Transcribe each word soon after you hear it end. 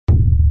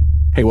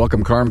Hey,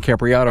 welcome, Carm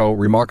Capriato,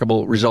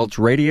 Remarkable Results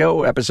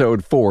Radio,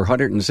 episode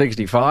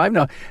 465.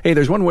 Now, hey,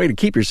 there's one way to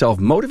keep yourself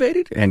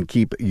motivated and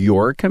keep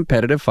your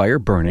competitive fire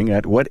burning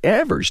at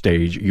whatever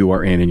stage you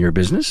are in your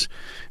business,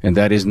 and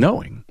that is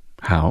knowing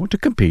how to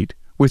compete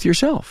with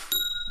yourself.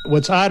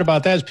 What's odd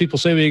about that is people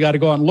say, well, you got to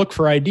go out and look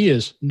for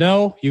ideas.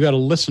 No, you got to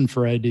listen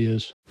for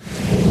ideas.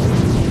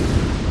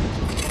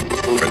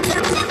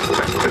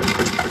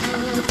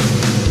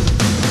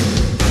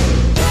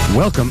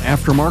 Welcome,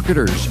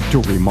 aftermarketers,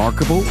 to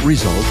Remarkable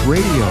Results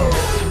Radio.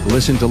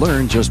 Listen to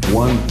learn just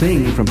one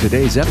thing from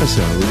today's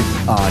episode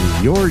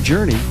on your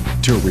journey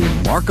to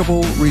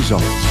remarkable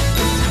results.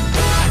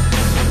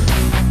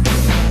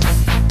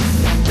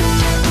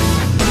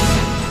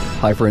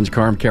 Hi, friends.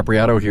 Carm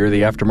Capriato here,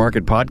 the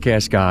Aftermarket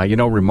Podcast guy. You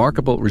know,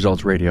 Remarkable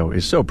Results Radio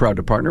is so proud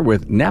to partner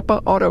with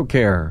Napa Auto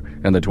Care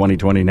and the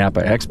 2020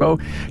 Napa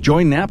Expo.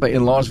 Join Napa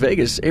in Las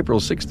Vegas, April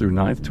 6th through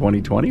 9th,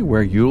 2020,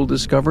 where you'll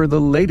discover the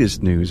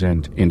latest news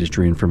and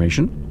industry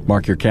information.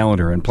 Mark your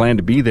calendar and plan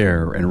to be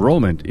there.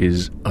 Enrollment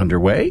is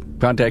underway.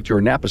 Contact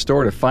your Napa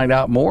store to find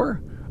out more.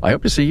 I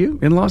hope to see you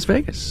in Las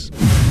Vegas.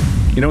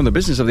 You know, in the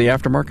business of the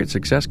aftermarket,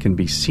 success can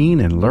be seen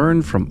and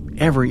learned from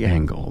every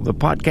angle. The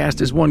podcast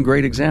is one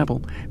great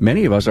example.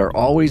 Many of us are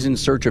always in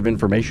search of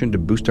information to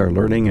boost our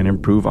learning and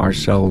improve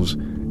ourselves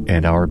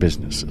and our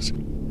businesses.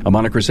 I'm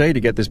on a crusade to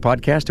get this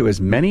podcast to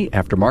as many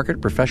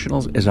aftermarket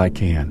professionals as I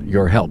can.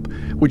 Your help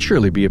would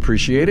surely be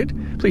appreciated.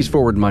 Please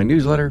forward my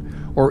newsletter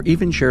or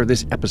even share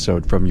this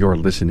episode from your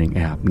listening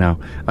app. Now,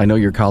 I know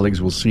your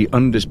colleagues will see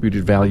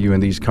undisputed value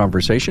in these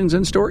conversations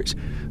and stories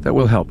that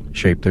will help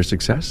shape their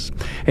success.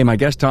 Hey, my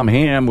guest, Tom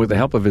Ham, with the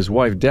help of his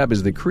wife, Deb,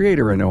 is the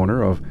creator and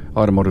owner of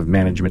Automotive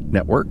Management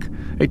Network,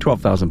 a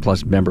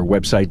 12,000-plus member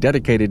website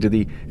dedicated to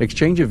the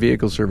exchange of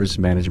vehicle service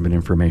management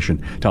information.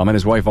 Tom and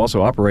his wife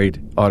also operate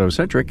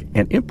AutoCentric,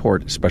 an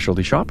import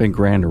specialty shop in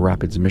Grand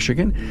Rapids,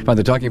 Michigan. Find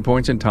the talking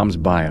points in Tom's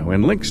bio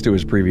and links to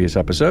his previous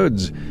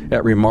episodes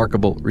at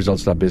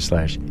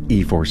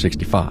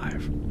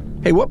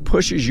remarkableresults.biz/E465. Hey, what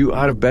pushes you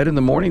out of bed in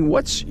the morning?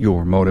 What's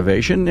your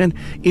motivation? And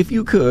if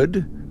you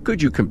could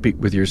you compete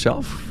with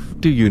yourself?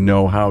 Do you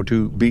know how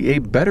to be a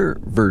better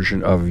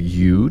version of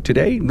you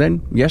today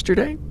than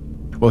yesterday?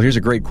 Well, here's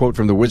a great quote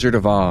from The Wizard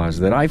of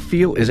Oz that I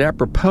feel is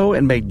apropos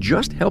and may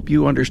just help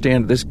you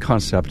understand this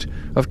concept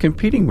of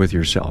competing with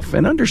yourself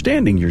and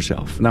understanding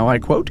yourself. Now, I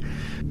quote,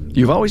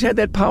 "You've always had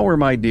that power,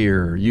 my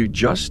dear. You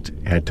just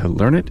had to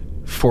learn it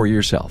for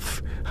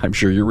yourself." I'm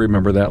sure you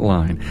remember that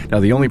line.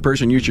 Now, the only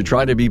person you should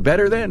try to be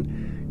better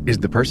than is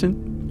the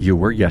person you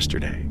were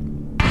yesterday.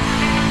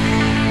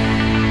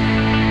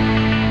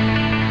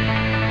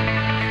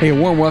 Hey, a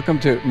warm welcome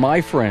to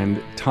my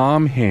friend,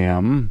 Tom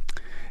Ham.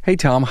 Hey,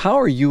 Tom, how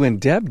are you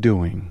and Deb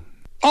doing?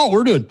 Oh,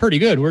 we're doing pretty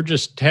good. We're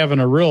just having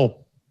a real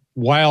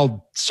wild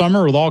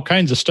summer with all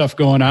kinds of stuff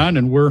going on,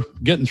 and we're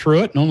getting through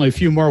it in only a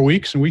few more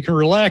weeks, and we can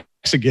relax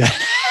again.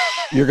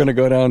 You're going to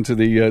go down to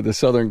the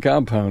southern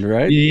compound,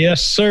 right?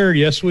 Yes, sir.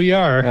 Yes, we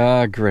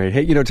are. Great.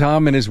 Hey, you know,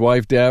 Tom and his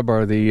wife, Deb,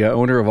 are the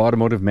owner of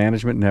Automotive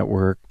Management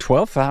Network,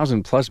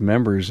 12,000 plus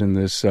members in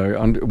this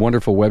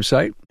wonderful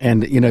website.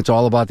 And, you know, it's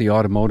all about the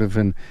automotive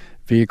and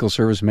vehicle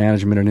service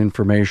management and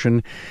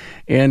information.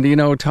 And, you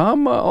know,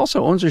 Tom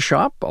also owns a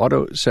shop,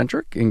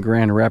 AutoCentric, in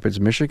Grand Rapids,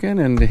 Michigan.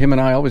 And him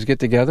and I always get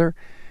together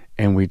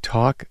and we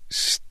talk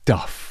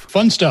stuff.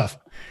 Fun stuff.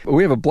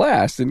 We have a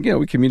blast, and, you know,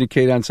 we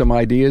communicate on some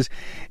ideas.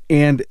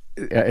 And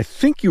I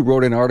think you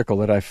wrote an article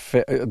that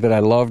I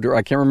loved, or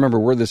I can't remember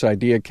where this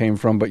idea came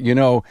from, but, you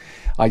know,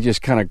 I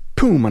just kind of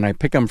boom, and I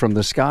pick them from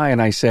the sky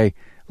and I say,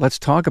 let's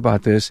talk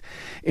about this.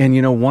 And,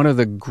 you know, one of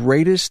the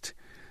greatest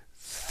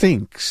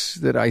things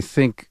that I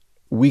think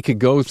we could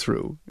go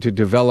through to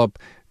develop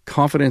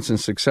confidence and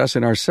success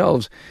in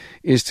ourselves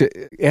is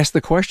to ask the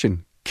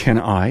question, can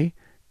I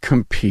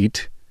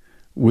compete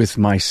with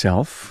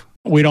myself?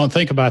 We don't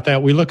think about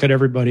that. We look at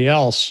everybody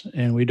else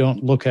and we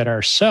don't look at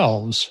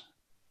ourselves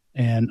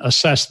and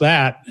assess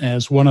that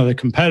as one of the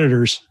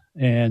competitors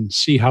and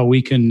see how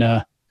we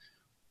can,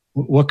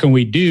 what can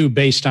we do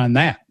based on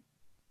that?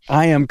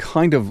 I am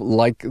kind of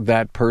like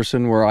that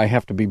person where I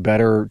have to be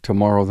better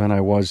tomorrow than I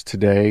was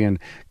today and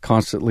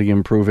constantly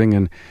improving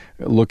and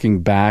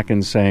looking back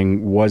and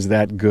saying, was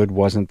that good?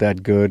 Wasn't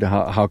that good?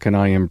 How can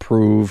I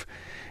improve?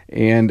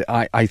 And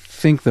I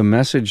think the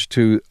message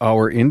to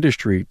our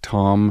industry,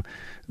 Tom,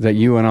 that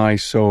you and I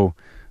so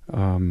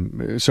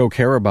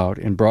care about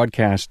and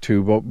broadcast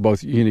to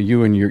both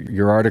you and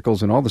your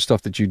articles and all the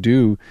stuff that you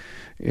do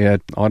at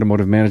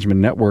Automotive Management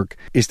Network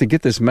is to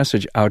get this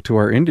message out to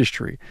our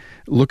industry.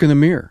 Look in the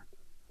mirror.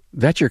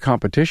 That's your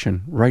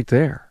competition right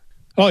there.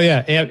 Oh,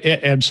 yeah,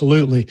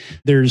 absolutely.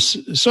 There's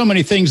so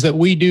many things that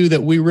we do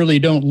that we really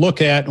don't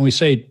look at, and we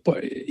say,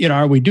 you know,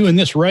 are we doing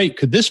this right?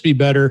 Could this be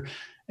better?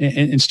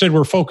 And instead,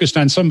 we're focused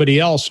on somebody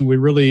else, and we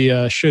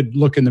really should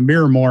look in the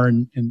mirror more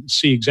and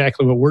see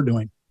exactly what we're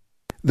doing.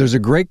 There's a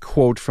great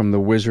quote from The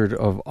Wizard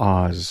of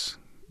Oz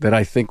that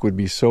I think would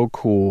be so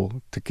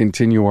cool to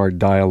continue our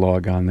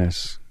dialogue on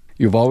this.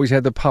 You've always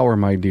had the power,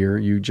 my dear.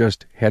 You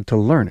just had to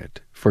learn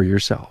it for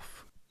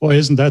yourself. Boy,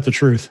 isn't that the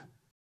truth?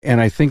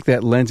 And I think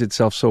that lends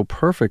itself so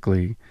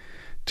perfectly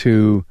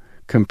to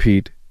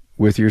compete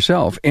with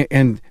yourself.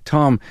 And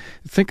Tom,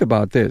 think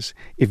about this.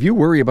 If you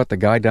worry about the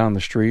guy down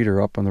the street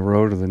or up on the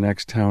road or the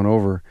next town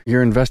over,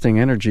 you're investing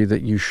energy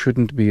that you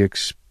shouldn't be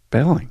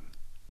expelling.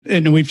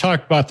 And we've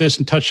talked about this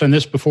and touched on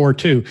this before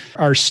too.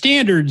 Our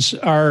standards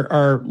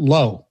are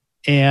low,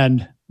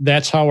 and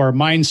that's how our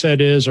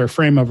mindset is, our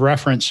frame of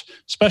reference,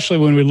 especially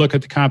when we look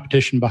at the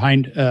competition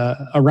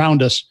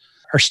around us.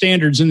 Our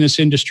standards in this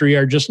industry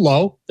are just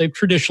low. They've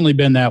traditionally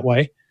been that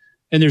way.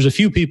 And there's a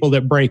few people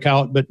that break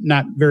out, but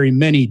not very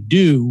many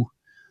do.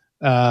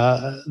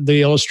 The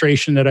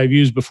illustration that I've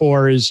used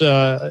before is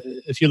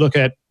if you look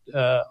at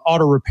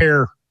auto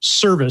repair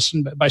service,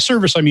 and by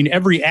service, I mean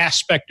every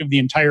aspect of the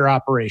entire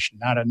operation,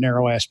 not a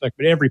narrow aspect,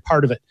 but every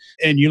part of it.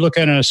 And you look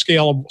at it on a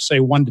scale of, say,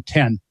 1 to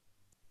 10.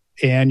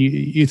 And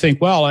you think,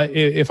 well,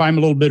 if I'm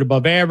a little bit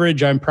above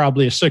average, I'm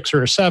probably a 6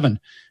 or a 7.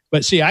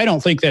 But see, I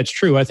don't think that's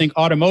true. I think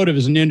automotive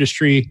is an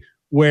industry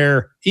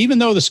where even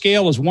though the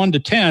scale is 1 to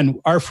 10,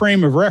 our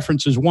frame of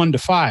reference is 1 to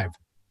 5.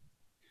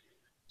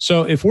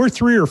 So if we're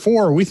 3 or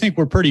 4, we think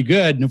we're pretty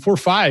good. And if we're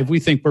 5, we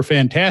think we're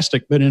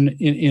fantastic. But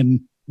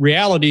in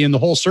reality, in the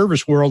whole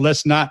service world,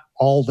 that's not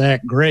all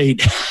that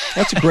great.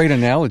 That's a great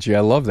analogy.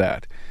 I love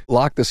that.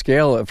 Lock the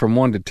scale from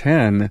 1 to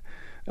 10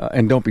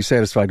 and don't be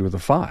satisfied with a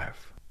 5.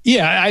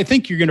 Yeah, I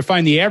think you're going to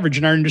find the average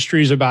in our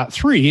industry is about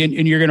 3,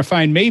 and you're going to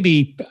find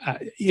maybe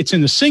it's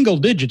in the single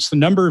digits. The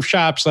number of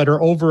shops that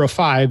are over a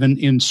 5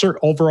 in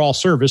overall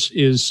service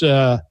is in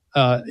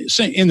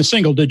the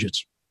single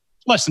digits,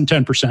 less than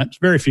 10%.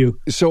 Very few.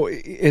 So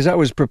as I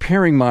was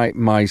preparing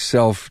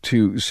myself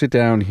to sit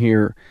down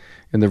here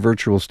in the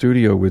virtual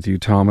studio with you,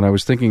 Tom, and I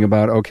was thinking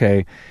about,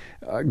 okay,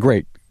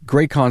 great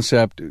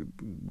concept.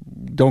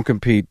 Don't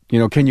compete.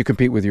 Can you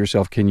compete with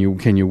yourself? Can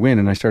you win?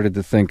 And I started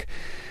to think,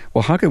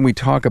 well, how can we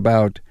talk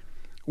about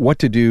what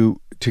to do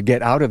to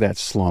get out of that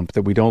slump,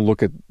 that we don't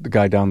look at the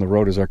guy down the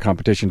road as our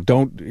competition,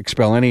 don't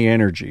expel any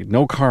energy,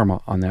 no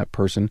karma on that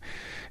person.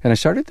 And I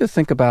started to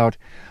think about,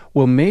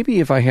 well, maybe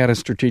if I had a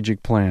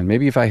strategic plan,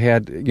 maybe if I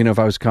had, if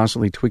I was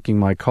constantly tweaking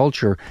my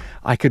culture,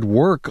 I could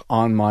work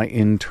on my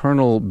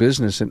internal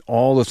business and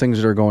all the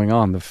things that are going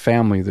on, the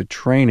family, the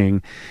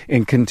training,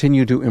 and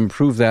continue to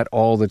improve that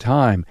all the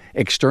time.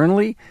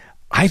 Externally,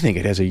 I think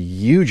it has a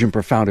huge and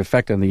profound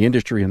effect on the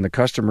industry and the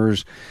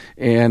customers.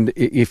 And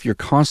if you're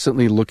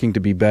constantly looking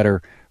to be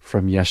better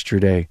from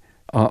yesterday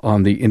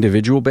on the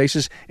individual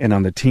basis and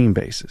on the team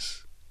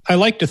basis. I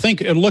like to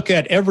think and look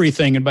at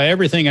everything. And by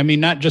everything, I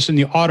mean not just in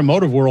the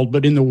automotive world,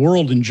 but in the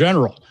world in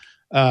general.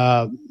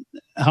 How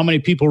many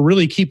people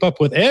really keep up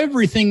with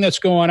everything that's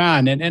going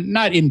on, and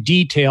not in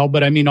detail,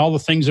 but I mean all the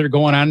things that are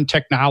going on in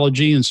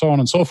technology and so on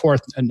and so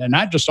forth, and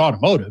not just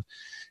automotive.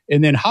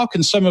 And then how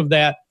can some of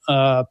that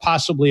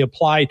possibly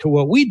apply to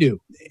what we do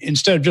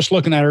instead of just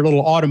looking at our little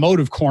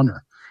automotive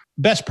corner?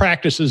 Best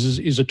practices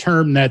is a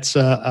term that's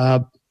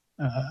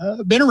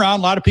been around.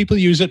 A lot of people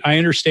use it. I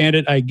understand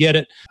it. I get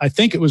it. I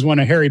think it was one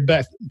of Harry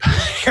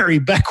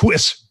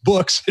Beckwith's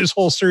books. His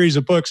whole series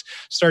of books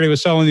started with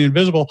Selling the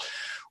Invisible,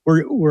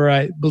 where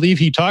I believe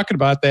he talked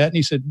about that. And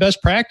he said,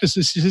 best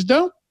practices, he says,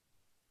 don't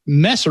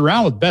mess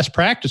around with best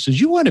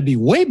practices. You want to be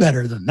way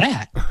better than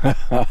that.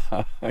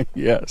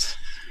 Yes.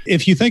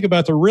 If you think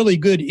about the really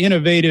good,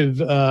 innovative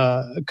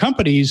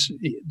companies,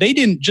 they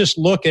didn't just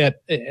look at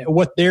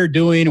what they're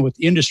doing and what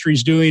the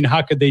industry's doing.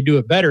 How could they do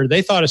it better?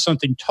 They thought of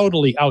something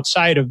totally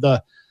outside of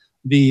the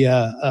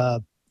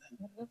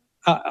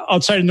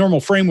outside of normal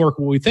framework.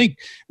 We think,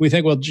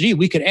 well, gee,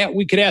 we could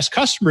ask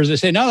customers. They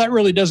say, no, that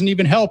really doesn't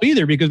even help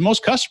either, because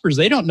most customers,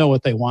 they don't know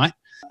what they want.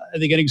 I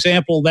think an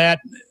example of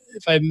that,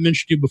 if I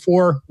mentioned to you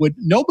before,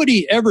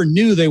 nobody ever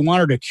knew they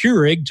wanted a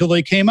Keurig till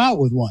they came out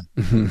with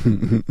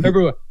one.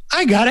 Everyone,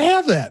 I got to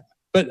have that.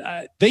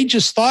 But they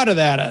just thought of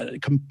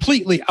that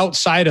completely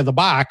outside of the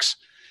box.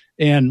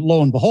 And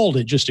lo and behold,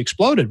 it just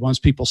exploded once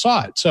people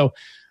saw it. So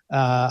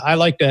I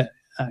like to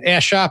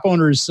ask shop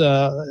owners,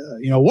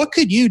 what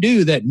could you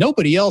do that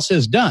nobody else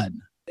has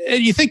done?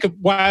 And you think of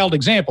wild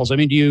examples. I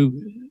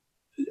mean,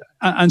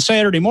 on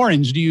Saturday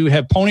mornings, do you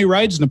have pony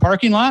rides in the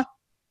parking lot?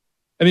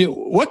 I mean,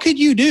 what could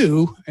you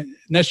do? And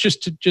that's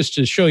just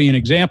to show you an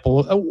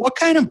example. What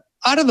kind of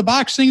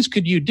out-of-the-box things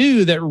could you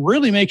do that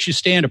really makes you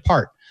stand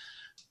apart?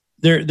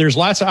 There's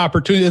lots of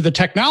opportunity. The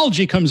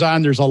technology comes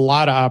on, there's a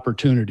lot of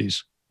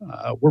opportunities.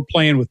 We're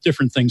playing with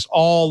different things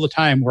all the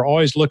time. We're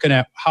always looking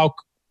at how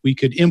we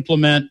could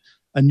implement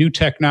a new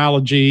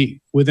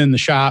technology within the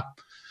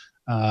shop.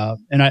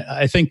 And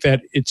I think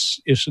that it's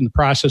in the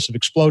process of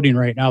exploding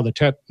right now. The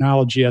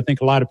technology, I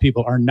think a lot of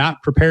people are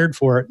not prepared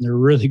for it, and they're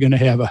really going to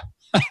have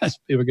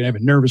people are going to have a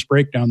nervous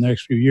breakdown the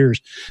next few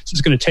years. So it's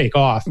going to take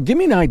off. Give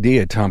me an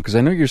idea, Tom, because I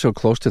know you're so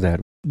close to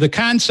that. The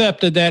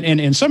concept of that,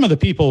 and some of the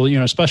people,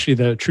 especially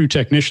the true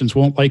technicians,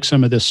 won't like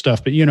some of this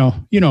stuff. But you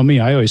know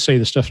me, I always say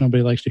the stuff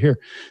nobody likes to hear.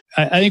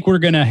 I think we're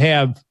going to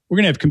have we're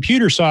going to have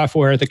computer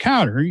software at the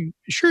counter.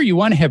 Sure, you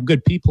want to have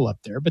good people up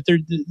there, but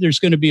there's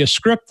going to be a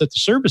script that the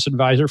service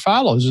advisor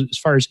follows as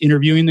far as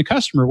interviewing the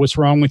customer. What's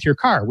wrong with your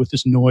car, with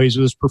this noise,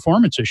 with this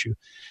performance issue?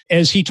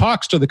 As he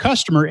talks to the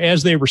customer,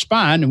 as they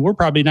respond, and we're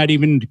probably not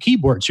even into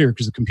keyboards here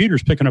because the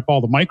computer's picking up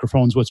all the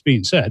microphones, what's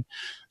being said.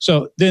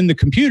 So then the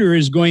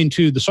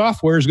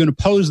software is going to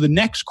pose the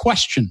next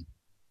question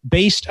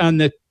based on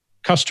the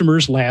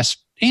customer's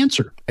last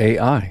answer.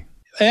 AI.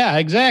 Yeah,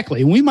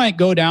 exactly. We might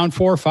go down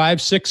 4,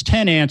 5, 6,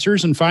 10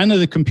 answers, and finally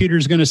the computer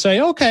is going to say,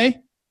 okay,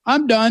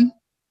 I'm done.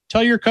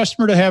 Tell your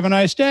customer to have a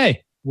nice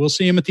day. We'll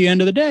see him at the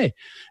end of the day.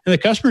 And the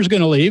customer is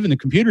going to leave, and the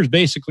computer is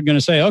basically going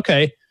to say,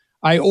 okay,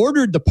 I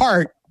ordered the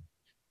part.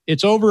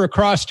 It's over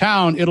across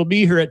town. It'll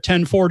be here at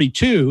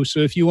 10:42. So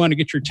if you want to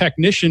get your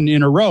technician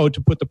in a row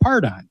to put the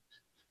part on.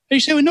 And you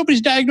say, well,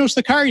 nobody's diagnosed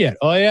the car yet.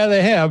 Oh, yeah,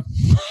 they have.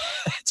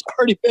 It's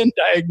already been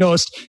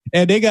diagnosed,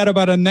 and they got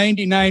about a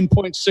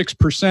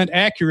 99.6%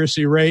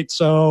 accuracy rate.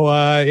 So,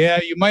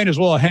 you might as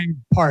well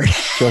hang part.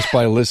 Just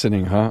by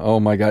listening, huh? Oh,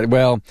 my God.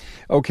 Well,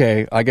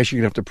 okay. I guess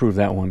you'd have to prove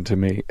that one to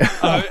me.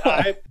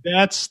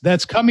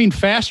 That's coming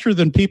faster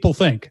than people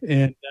think.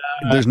 And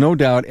there's no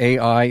doubt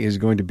AI is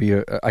going to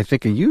be, I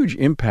think, a huge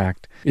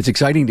impact. It's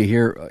exciting to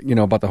hear,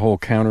 about the whole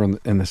counter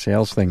and the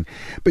sales thing.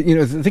 But,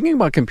 thinking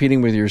about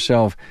competing with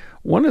yourself,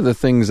 one of the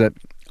things that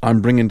I'm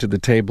bringing to the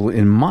table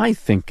in my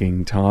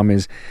thinking, Tom,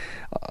 is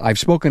I've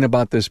spoken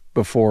about this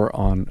before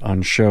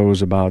on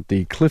shows about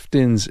the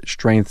Clifton's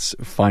Strengths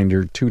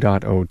Finder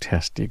 2.0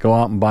 test. You go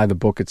out and buy the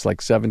book. It's like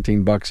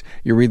 $17.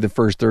 You read the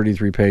first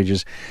 33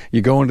 pages.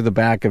 You go into the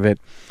back of it.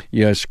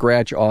 You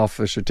scratch off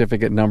a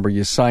certificate number.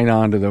 You sign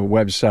on to the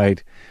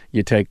website.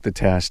 You take the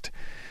test.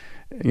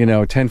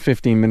 10,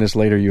 15 minutes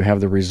later, you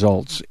have the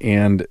results.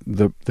 And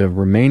the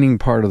remaining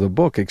part of the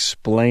book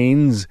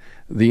explains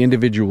the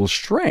individual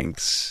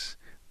strengths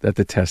that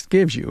the test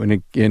gives you. And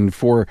again,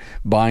 for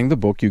buying the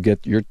book, you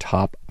get your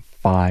top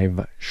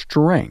 5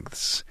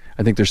 strengths.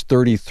 I think there's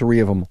 33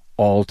 of them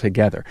all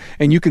together.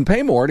 And you can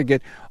pay more to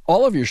get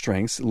all of your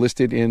strengths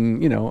listed in,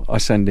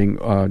 descending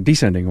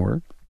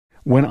order.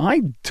 When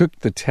I took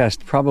the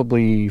test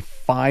probably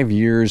 5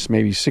 years,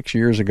 maybe 6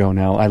 years ago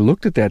now, I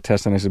looked at that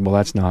test and I said, well,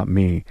 that's not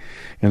me.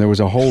 And there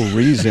was a whole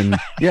reason.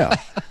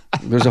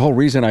 There's a whole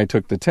reason I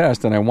took the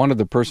test, and I wanted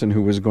the person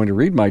who was going to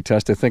read my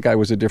test to think I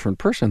was a different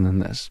person than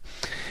this.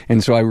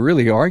 And so I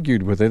really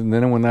argued with it. And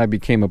then when I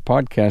became a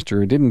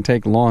podcaster, it didn't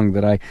take long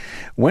that I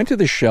went to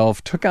the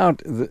shelf, took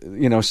out,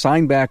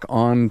 signed back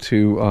on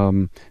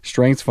to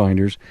Strengths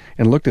Finders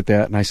and looked at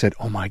that. And I said,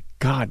 oh my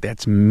God,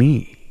 that's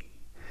me.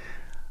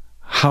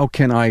 How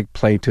can I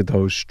play to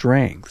those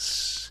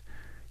strengths?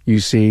 You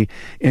see,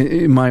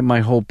 and my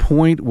whole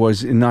point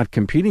was in not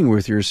competing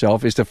with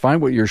yourself is to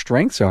find what your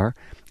strengths are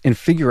and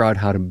figure out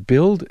how to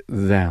build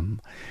them.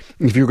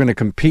 If you're going to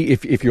compete,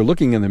 if you're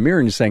looking in the mirror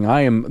and you're saying,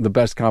 I am the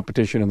best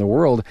competition in the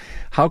world,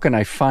 how can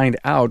I find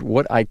out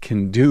what I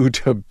can do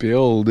to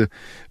build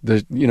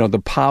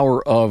the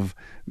power of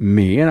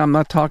me? And I'm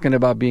not talking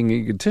about being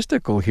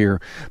egotistical here,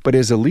 but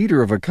as a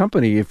leader of a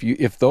company,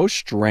 if those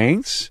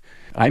strengths,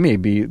 I may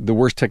be the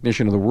worst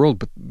technician in the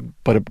world,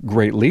 but a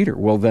great leader.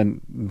 Well,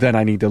 then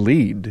I need to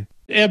lead.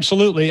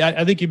 Absolutely.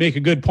 I think you make a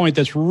good point.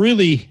 This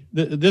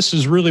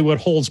is really what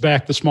holds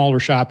back the smaller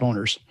shop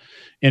owners.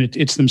 And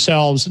it's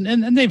themselves.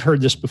 And they've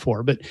heard this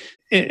before.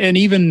 And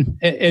even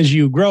as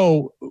you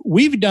grow,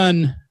 we've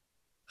done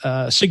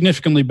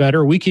significantly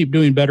better. We keep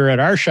doing better at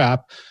our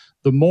shop.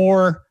 The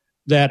more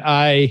that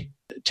I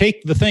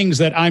take the things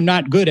that I'm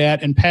not good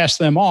at and pass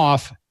them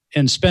off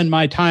and spend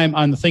my time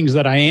on the things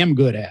that I am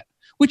good at,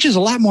 which is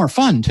a lot more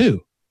fun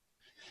too.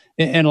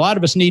 And a lot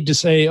of us need to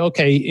say,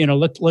 okay,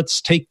 let's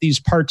take these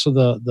parts of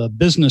the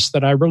business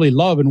that I really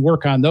love and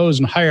work on those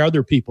and hire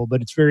other people.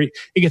 But it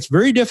gets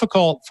very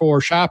difficult for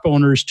shop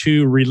owners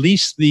to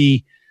release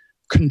the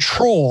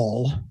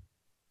control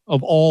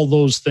of all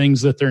those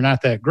things that they're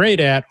not that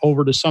great at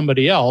over to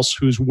somebody else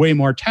who's way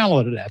more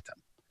talented at them,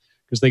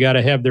 because they got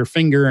to have their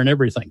finger and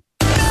everything.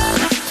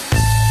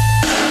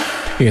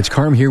 Hey, it's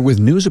Carm here with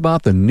news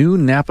about the new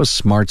Napa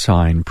Smart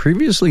Sign,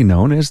 previously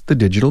known as the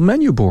digital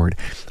menu board.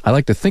 I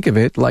like to think of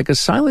it like a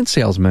silent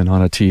salesman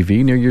on a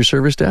TV near your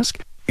service desk.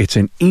 It's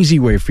an easy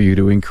way for you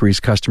to increase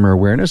customer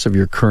awareness of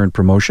your current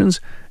promotions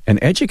and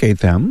educate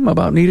them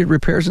about needed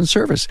repairs and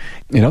service.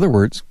 In other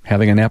words,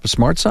 having a Napa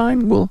Smart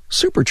Sign will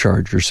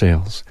supercharge your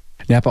sales.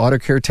 Napa Auto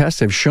Care tests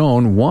have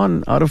shown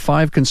 1 out of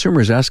 5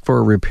 consumers ask for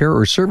a repair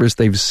or service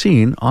they've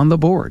seen on the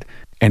board.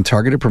 And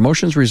targeted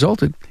promotions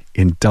resulted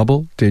in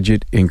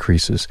double-digit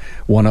increases.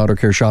 One auto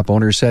care shop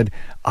owner said,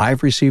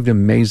 I've received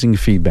amazing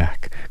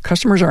feedback.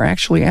 Customers are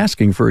actually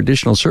asking for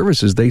additional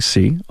services they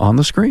see on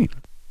the screen.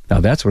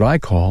 Now that's what I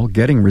call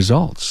getting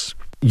results.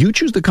 You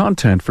choose the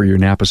content for your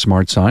Napa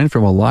Smart Sign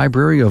from a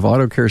library of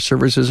auto care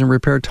services and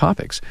repair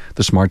topics.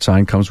 The Smart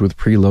Sign comes with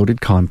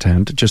preloaded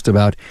content. Just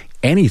about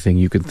anything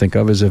you can think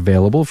of is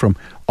available, from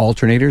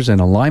alternators and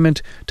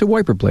alignment to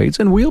wiper blades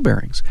and wheel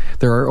bearings.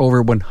 There are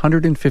over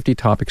 150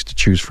 topics to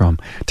choose from.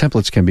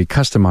 Templates can be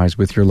customized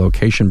with your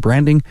location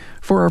branding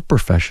for a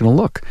professional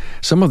look.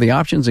 Some of the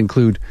options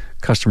include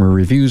customer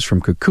reviews from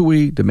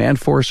Kukui,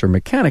 DemandForce, or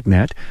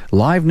MechanicNet,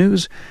 live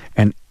news,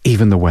 and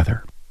even the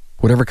weather.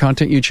 Whatever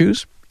content you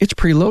choose, it's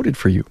preloaded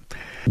for you.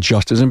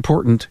 Just as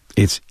important,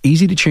 it's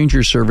easy to change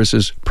your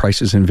services,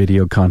 prices, and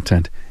video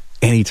content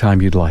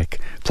anytime you'd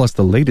like. Plus,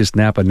 the latest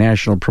Napa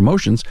national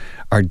promotions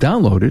are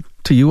downloaded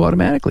to you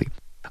automatically.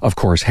 Of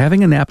course,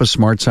 having a Napa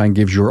Smart Sign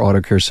gives your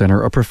auto care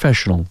center a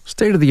professional,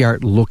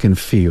 state-of-the-art look and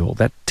feel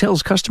that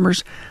tells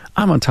customers,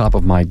 I'm on top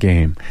of my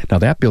game. Now,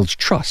 that builds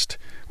trust,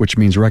 which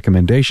means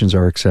recommendations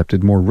are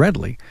accepted more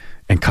readily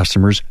and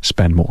customers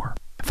spend more.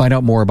 Find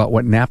out more about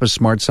what Napa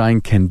Smart Sign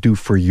can do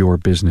for your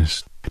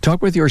business.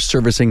 Talk with your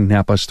servicing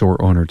Napa store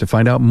owner to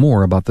find out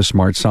more about the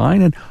Smart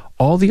Sign and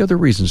all the other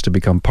reasons to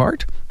become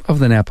part of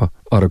the Napa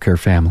Auto Care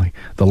family,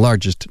 the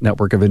largest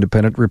network of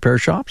independent repair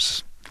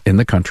shops in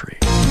the country.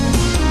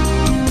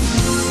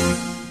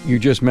 You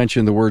just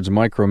mentioned the words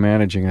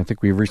micromanaging. I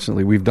think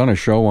we've done a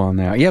show on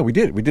that. Yeah, we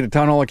did. We did a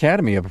Town Hall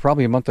Academy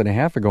probably a month and a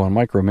half ago on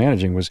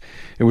micromanaging.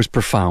 It was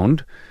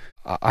profound.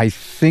 I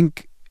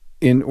think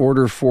in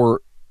order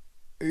for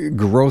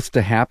growth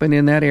to happen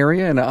in that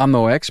area, and I'm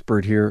no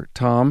expert here,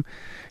 Tom,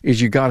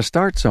 is you got to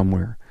start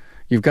somewhere.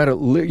 You've got to,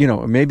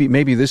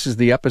 maybe this is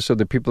the episode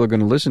that people are going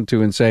to listen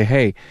to and say,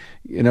 hey,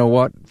 you know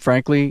what,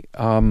 frankly,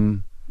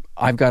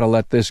 I've got to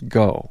let this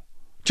go.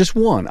 Just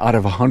one out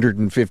of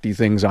 150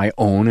 things I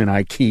own and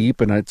I keep,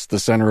 and it's the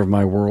center of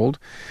my world,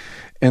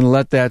 and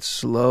let that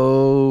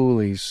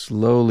slowly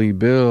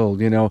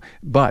build,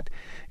 but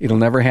it'll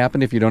never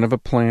happen if you don't have a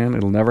plan.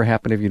 It'll never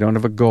happen if you don't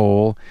have a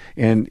goal.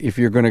 And if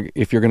you're going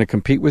to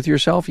compete with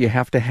yourself, you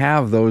have to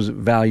have those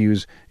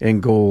values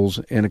and goals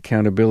and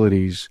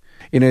accountabilities.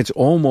 And it's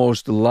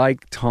almost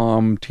like,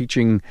 Tom,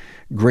 teaching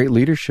great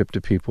leadership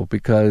to people,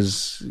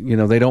 because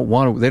they don't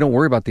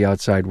worry about the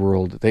outside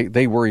world.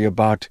 They worry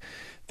about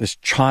this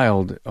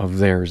child of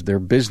theirs, their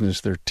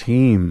business, their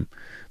team,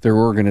 their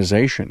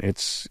organization.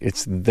 It's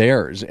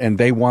theirs, and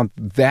they want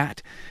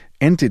that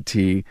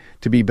entity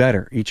to be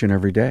better each and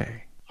every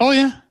day. Oh,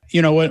 yeah.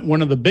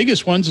 One of the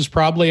biggest ones is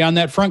probably on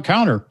that front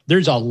counter.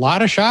 There's a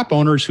lot of shop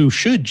owners who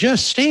should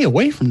just stay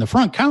away from the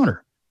front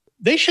counter.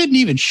 They shouldn't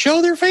even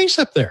show their face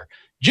up there,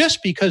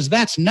 just because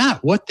that's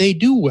not what they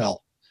do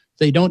well.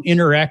 They don't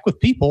interact with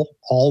people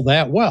all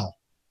that well.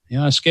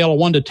 On a scale of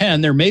 1 to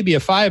 10, there may be a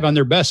 5 on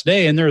their best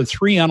day, and they're a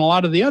 3 on a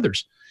lot of the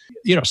others.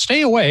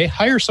 Stay away,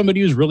 hire somebody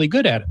who's really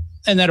good at it.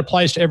 And that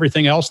applies to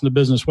everything else in the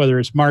business, whether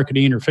it's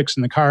marketing or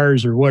fixing the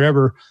cars or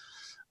whatever.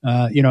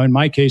 In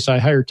my case, I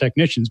hire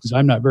technicians because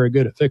I'm not very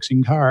good at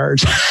fixing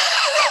cars.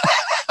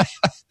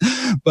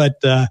 But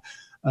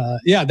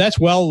that's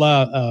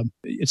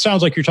it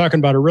sounds like you're talking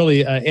about a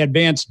really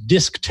advanced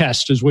disc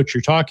test is what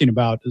you're talking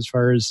about as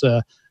far as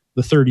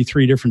the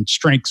 33 different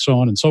strengths, so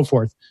on and so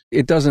forth.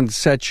 It doesn't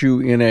set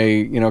you in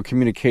a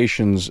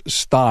communications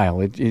style.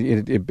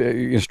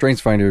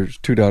 StrengthsFinder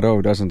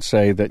 2.0 doesn't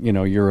say that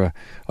you're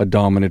a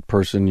dominant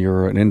person,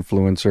 you're an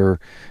influencer.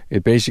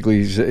 It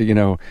basically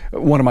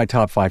one of my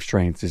top 5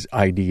 strengths is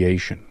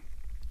ideation,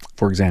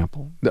 for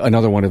example.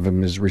 Another one of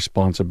them is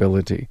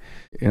responsibility.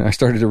 And I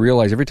started to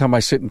realize every time I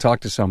sit and talk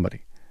to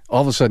somebody,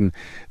 all of a sudden,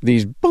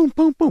 these boom,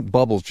 boom, boom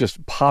bubbles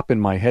just pop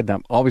in my head, and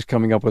I'm always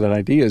coming up with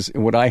ideas.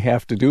 And what I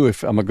have to do,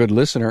 if I'm a good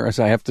listener, is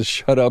I have to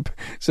shut up,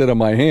 sit on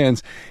my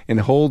hands, and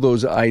hold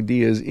those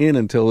ideas in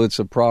until it's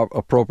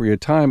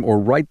appropriate time, or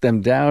write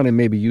them down and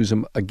maybe use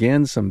them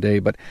again someday.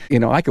 But,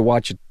 I could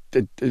watch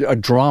a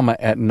drama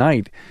at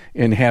night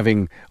and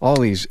having all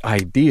these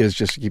ideas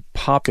just keep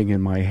popping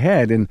in my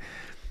head. And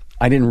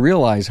I didn't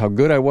realize how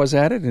good I was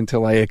at it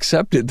until I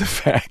accepted the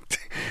fact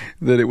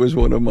that it was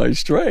one of my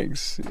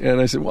strengths.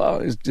 And I said, well,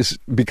 it's just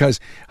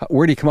because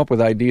where do you come up with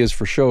ideas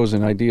for shows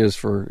and ideas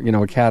for,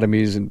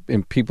 academies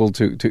and people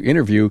to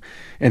interview,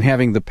 and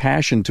having the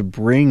passion to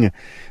bring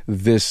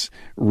this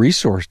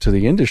resource to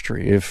the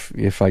industry?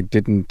 If I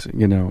didn't,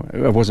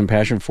 I wasn't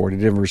passionate for it, I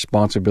didn't have a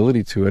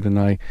responsibility to it, and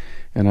I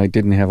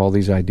didn't have all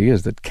these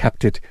ideas that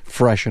kept it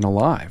fresh and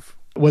alive.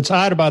 What's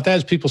odd about that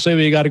is people say,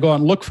 well, you got to go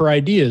out and look for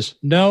ideas.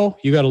 No,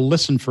 you got to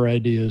listen for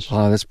ideas.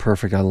 Oh, that's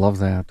perfect. I love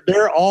that.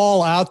 They're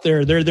all out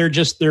there.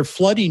 They're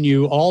flooding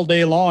you all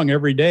day long,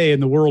 every day in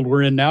the world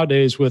we're in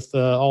nowadays with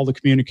all the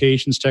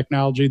communications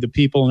technology, the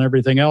people and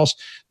everything else.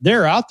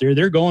 They're out there.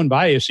 They're going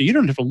by you. So you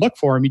don't have to look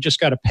for them. You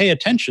just got to pay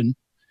attention.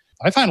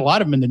 I find a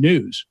lot of them in the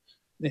news.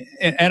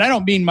 And I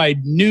don't mean my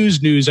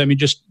news. I mean,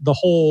 just the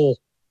whole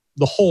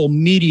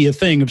media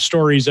thing of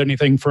stories,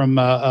 anything from,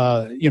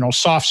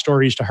 soft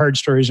stories to hard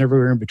stories and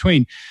everywhere in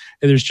between.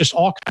 And there's just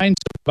all kinds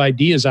of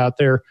ideas out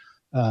there,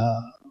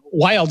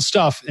 wild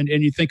stuff. And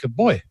you think of,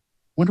 boy,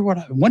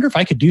 wonder if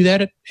I could do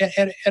that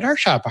at our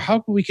shop, or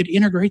how we could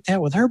integrate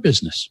that with our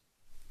business.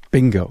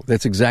 Bingo.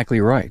 That's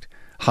exactly right.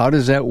 How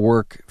does that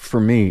work for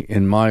me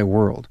in my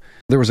world?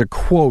 There was a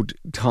quote,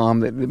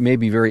 Tom, that may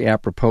be very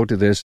apropos to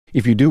this.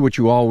 If you do what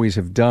you always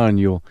have done,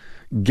 you'll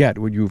get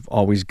what you've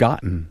always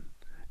gotten.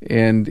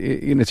 And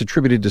it's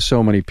attributed to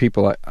so many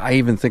people. I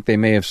even think they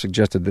may have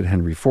suggested that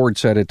Henry Ford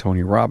said it,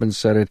 Tony Robbins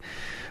said it.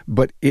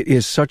 But it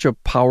is such a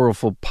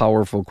powerful,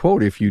 powerful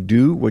quote. If you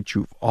do what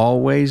you've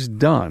always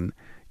done,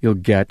 you'll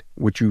get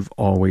what you've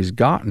always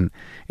gotten.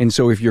 And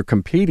so if you're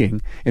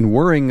competing and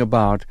worrying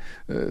about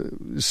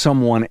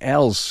someone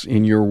else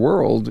in your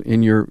world,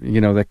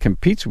 that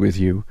competes with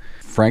you,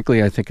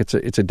 frankly, I think it's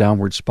a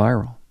downward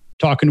spiral.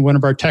 Talking to one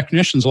of our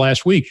technicians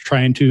last week,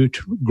 trying to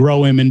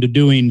grow him into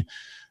doing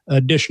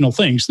additional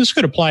things. This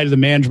could apply to the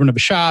management of a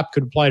shop,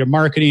 could apply to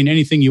marketing,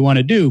 anything you want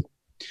to do.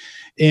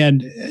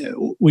 And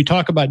we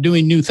talk about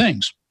doing new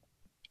things.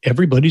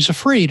 Everybody's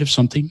afraid of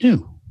something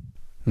new.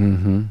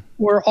 Mm-hmm.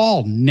 We're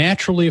all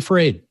naturally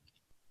afraid.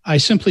 I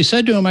simply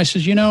said to him, I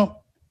says,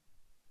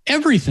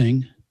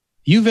 everything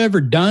you've ever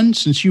done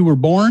since you were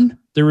born,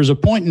 there was a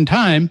point in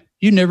time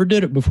you never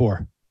did it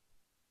before.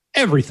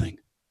 Everything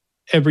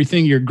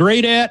you're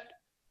great at,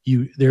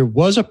 there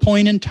was a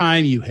point in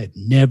time you had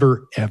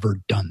never,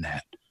 ever done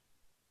that.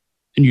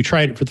 And you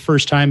tried it for the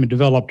first time and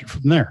developed it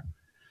from there.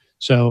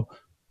 So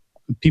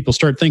people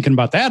start thinking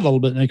about that a little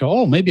bit and they go,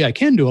 oh, maybe I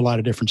can do a lot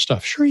of different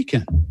stuff. Sure you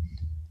can.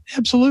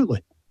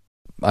 Absolutely.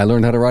 I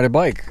learned how to ride a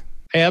bike.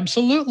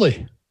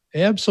 Absolutely.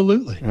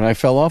 And I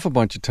fell off a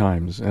bunch of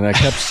times and I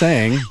kept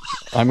saying,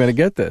 I'm going to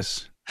get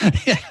this.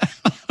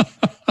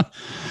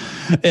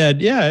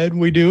 And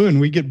we do, and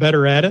we get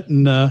better at it.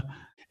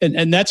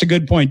 And that's a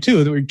good point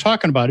too, that we're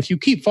talking about. If you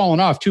keep falling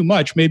off too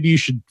much, maybe you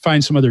should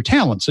find some other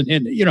talents. And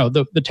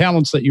the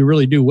talents that you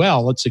really do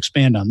well, let's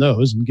expand on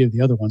those and give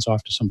the other ones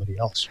off to somebody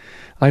else.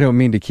 I don't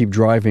mean to keep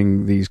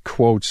driving these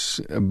quotes,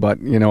 but,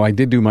 I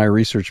did do my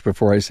research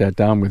before I sat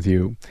down with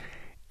you.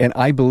 And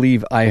I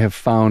believe I have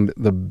found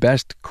the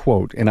best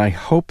quote, and I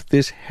hope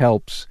this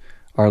helps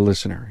our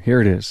listener. Here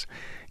it is.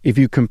 If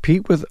you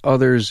compete with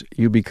others,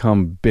 you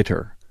become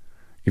bitter.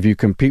 If you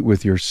compete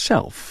with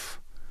yourself,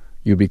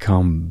 you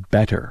become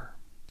better.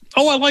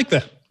 Oh, I like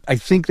that. I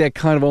think that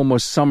kind of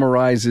almost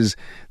summarizes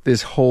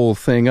this whole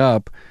thing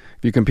up.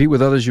 If you compete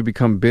with others, you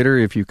become bitter.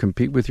 If you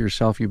compete with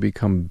yourself, you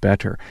become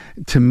better.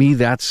 To me,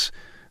 that's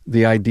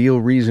the ideal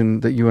reason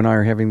that you and I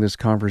are having this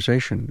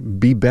conversation.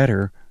 Be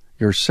better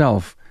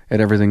yourself at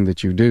everything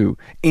that you do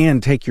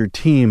and take your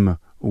team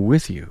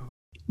with you.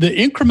 The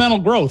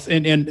incremental growth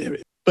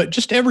but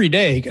just every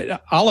day,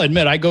 I'll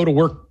admit, I go to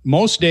work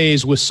most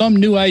days with some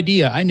new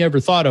idea I never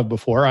thought of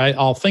before.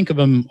 I'll think of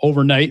them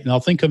overnight and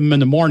I'll think of them in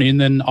the morning. And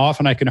then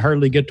often I can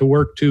hardly get to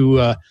work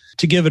to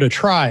give it a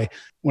try.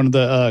 One of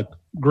the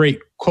great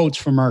quotes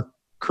from our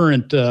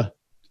current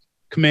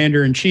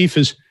commander-in-chief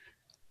is,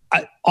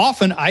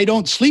 often I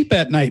don't sleep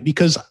at night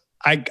because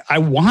I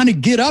want to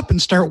get up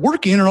and start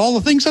working on all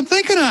the things I'm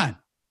thinking on.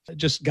 I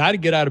just got to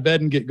get out of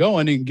bed and get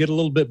going and get a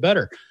little bit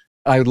better.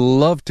 I'd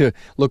love to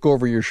look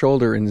over your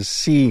shoulder and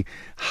see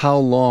how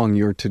long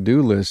your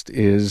to-do list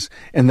is.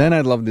 And then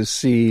I'd love to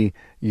see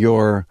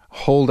your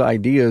hold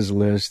ideas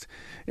list.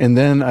 And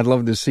then I'd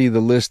love to see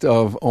the list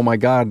of, oh my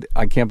God,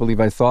 I can't believe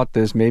I thought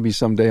this. Maybe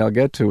someday I'll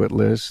get to it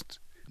list.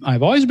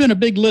 I've always been a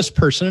big list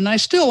person, and I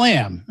still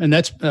am. And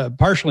that's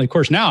partially, of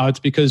course, now it's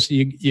because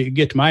you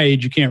get to my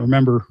age, you can't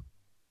remember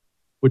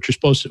what you're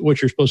supposed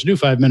to do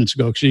 5 minutes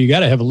ago. So you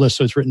got to have a list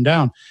so it's written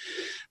down.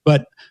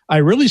 But I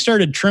really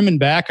started trimming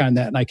back on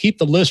that, and I keep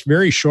the list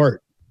very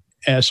short.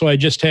 So I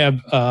just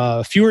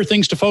have fewer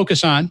things to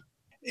focus on,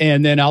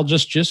 and then I'll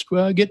just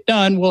get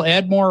done. We'll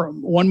add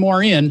one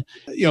more in.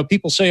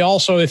 People say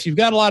also, if you've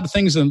got a lot of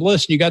things on the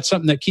list and you got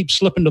something that keeps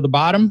slipping to the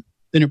bottom,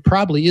 then it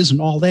probably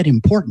isn't all that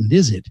important,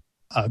 is it?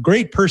 A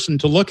great person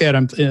to look at,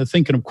 I'm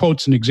thinking of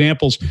quotes and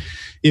examples,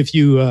 if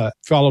you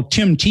follow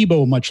Tim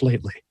Tebow much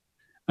lately.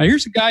 Now,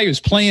 here's a guy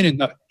who's playing in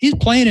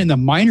the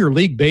minor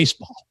league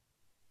baseball.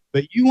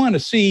 But you want to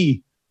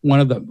see one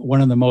of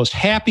the most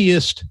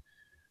happiest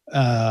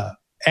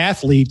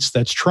athletes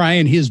that's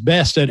trying his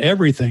best at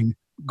everything.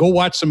 Go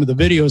watch some of the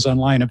videos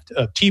online of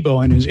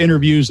Tebow and his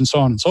interviews and so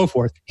on and so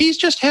forth. He's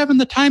just having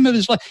the time of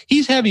his life.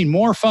 He's having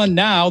more fun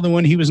now than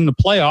when he was in the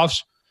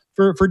playoffs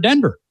for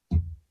Denver.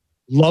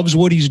 Loves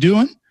what he's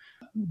doing.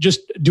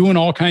 Just doing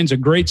all kinds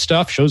of great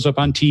stuff. Shows up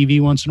on TV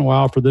once in a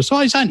while for this. Oh,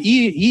 he's on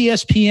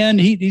ESPN.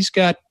 He's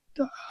got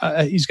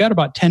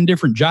about 10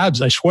 different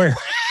jobs, I swear.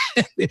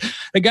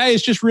 The guy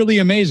is just really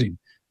amazing.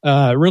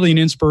 Really an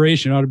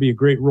inspiration. Ought to be a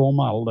great role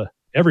model to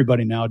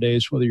everybody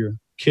nowadays, whether you're a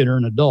kid or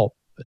an adult.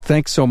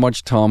 Thanks so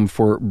much, Tom,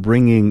 for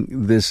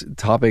bringing this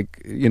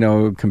topic,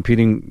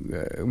 competing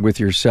with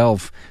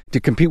yourself, to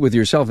compete with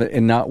yourself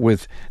and not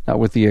with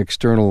the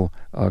external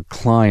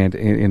client.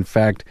 In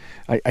fact,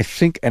 I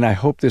think, and I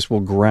hope this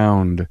will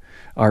ground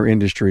our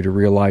industry to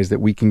realize that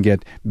we can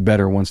get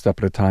better one step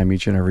at a time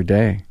each and every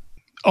day.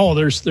 Oh,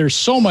 there's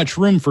so much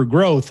room for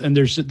growth, and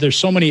there's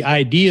so many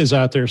ideas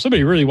out there. If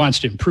somebody really wants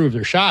to improve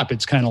their shop,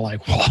 it's kind of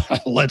like,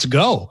 well, let's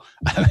go.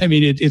 I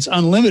mean, it's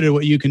unlimited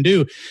what you can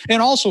do.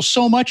 And also,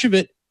 so much of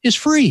it is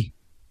free.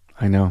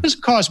 I know. It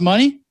doesn't cost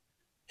money.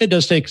 It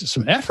does take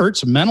some effort,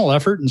 some mental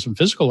effort and some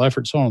physical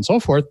effort, so on and so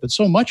forth, but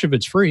so much of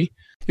it's free.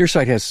 Your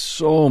site has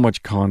so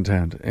much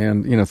content,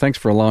 and thanks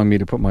for allowing me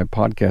to put my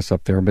podcast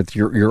up there. But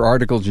your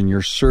articles and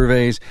your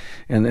surveys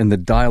and the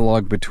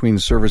dialogue between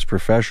service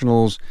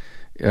professionals,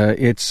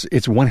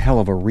 it's one hell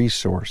of a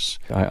resource.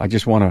 I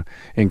just want to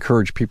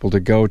encourage people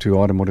to go to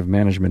Automotive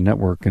Management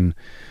Network and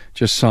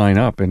just sign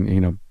up.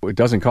 And it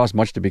doesn't cost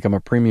much to become a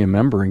premium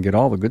member and get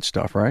all the good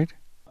stuff, right?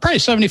 Probably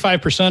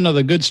 75% of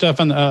the good stuff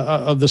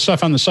of the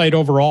stuff on the site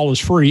overall is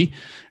free,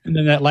 and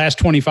then that last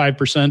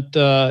 25%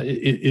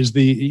 is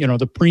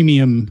the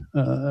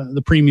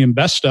premium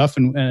best stuff,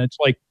 and it's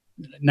like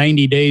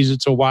 90 days.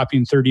 It's a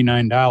whopping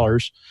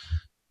 $39.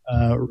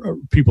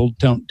 People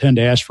don't tend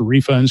to ask for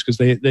refunds because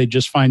they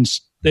just find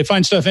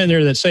stuff in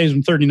there that saves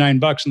them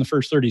 $39 in the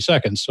first 30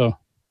 seconds. So.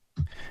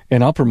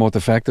 And I'll promote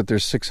the fact that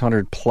there's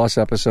 600 plus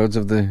episodes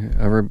of the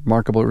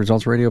Remarkable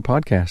Results Radio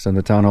podcast and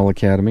the Town Hall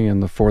Academy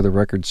and the For the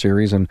Record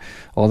series and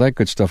all that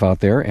good stuff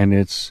out there. And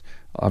it's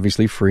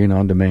obviously free and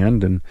on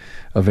demand and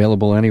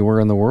available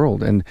anywhere in the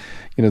world. And,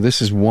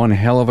 this is one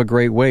hell of a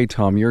great way,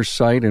 Tom, your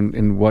site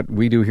and what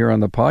we do here on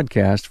the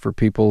podcast for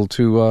people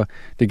to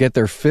get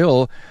their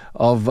fill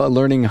of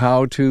learning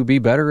how to be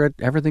better at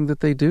everything that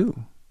they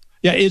do.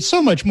 Yeah, it's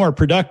so much more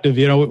productive.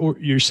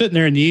 You're sitting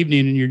there in the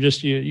evening and you're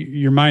just,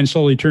 your mind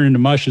slowly turning to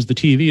mush as the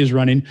TV is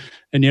running.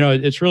 And,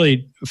 it's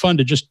really fun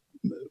to just,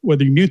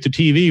 whether you mute the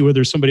TV, whether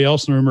there's somebody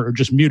else in the room, or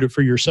just mute it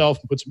for yourself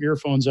and put some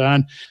earphones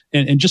on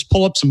and just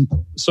pull up some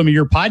of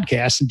your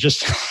podcasts and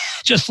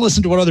just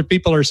listen to what other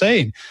people are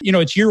saying.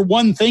 It's your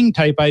one thing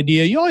type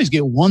idea. You always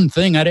get one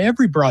thing out of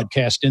every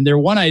broadcast in there,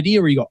 one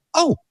idea where you go,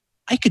 oh,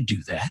 I could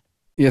do that.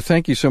 Yeah,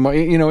 thank you so much.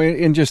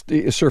 In just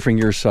surfing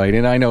your site,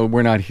 and I know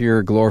we're not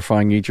here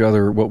glorifying each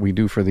other, what we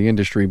do for the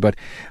industry, but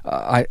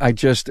I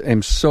just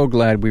am so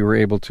glad we were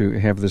able to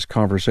have this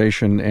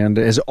conversation. And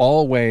as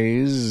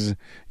always,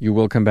 you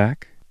will come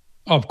back?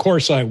 Of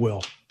course I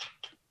will.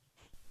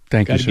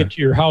 Thank you, sir. Got to get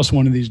to your house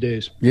one of these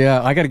days.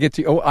 Yeah, I got to get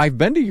to. Oh, I've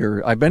been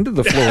to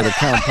the Florida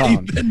compound.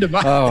 You've been to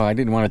mine. Oh, I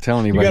didn't want to tell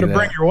anybody. You got to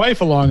bring your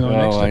wife along, though.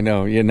 Oh, I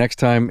know. Yeah, next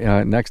time,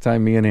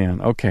 me and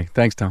Ann. Okay,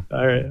 thanks, Tom.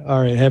 All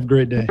right. Have a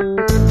great day.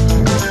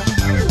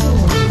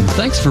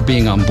 Thanks for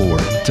being on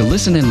board to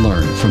listen and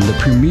learn from the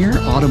premier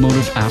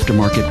automotive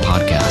aftermarket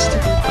podcast.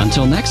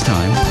 Until next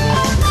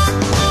time.